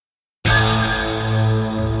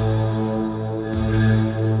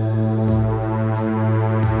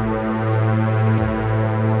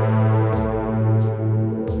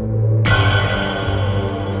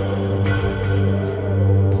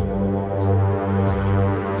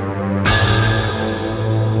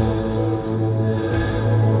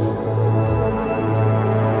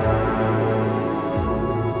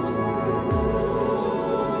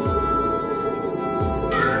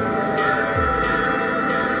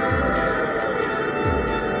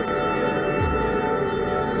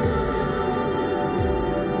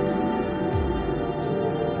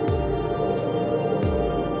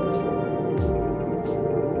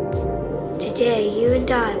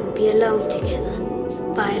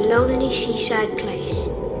together by a lonely seaside place.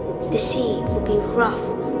 The sea will be rough,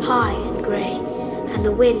 high and grey, and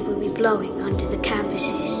the wind will be blowing under the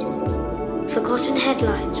canvases. Forgotten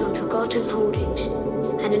headlines on forgotten holdings,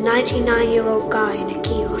 and a 99-year-old guy in a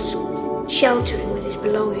kiosk, sheltering with his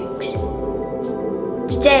belongings.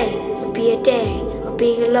 Today would be a day of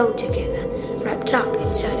being alone together, wrapped up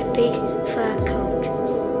inside a big fur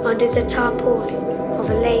coat, under the tarpaulin of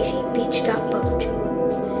a lazy beached-up boat,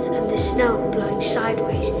 and the snow blowing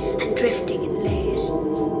sideways and drifting in layers,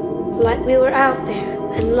 like we were out there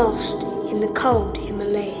and lost in the cold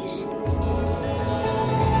Himalayas.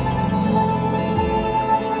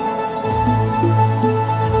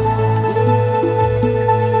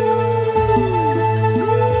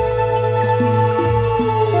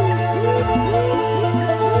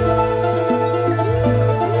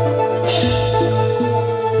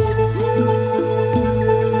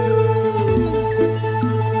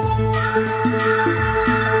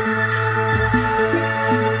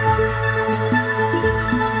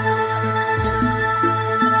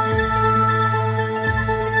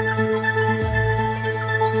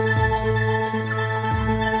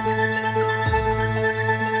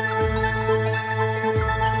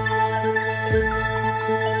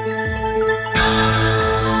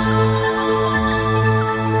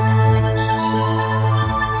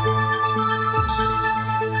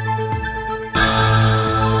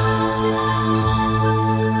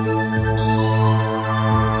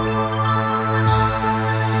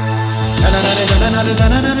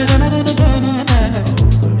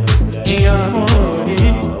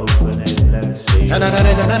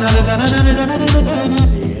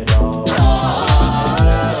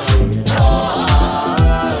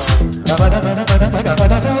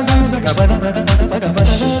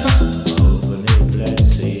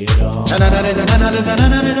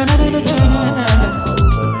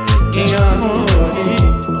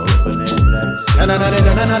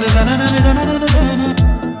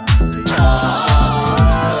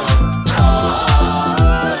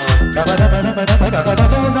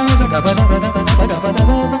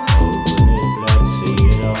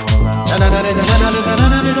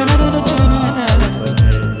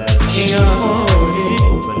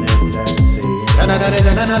 Na na na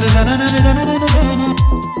na na na na na na na na.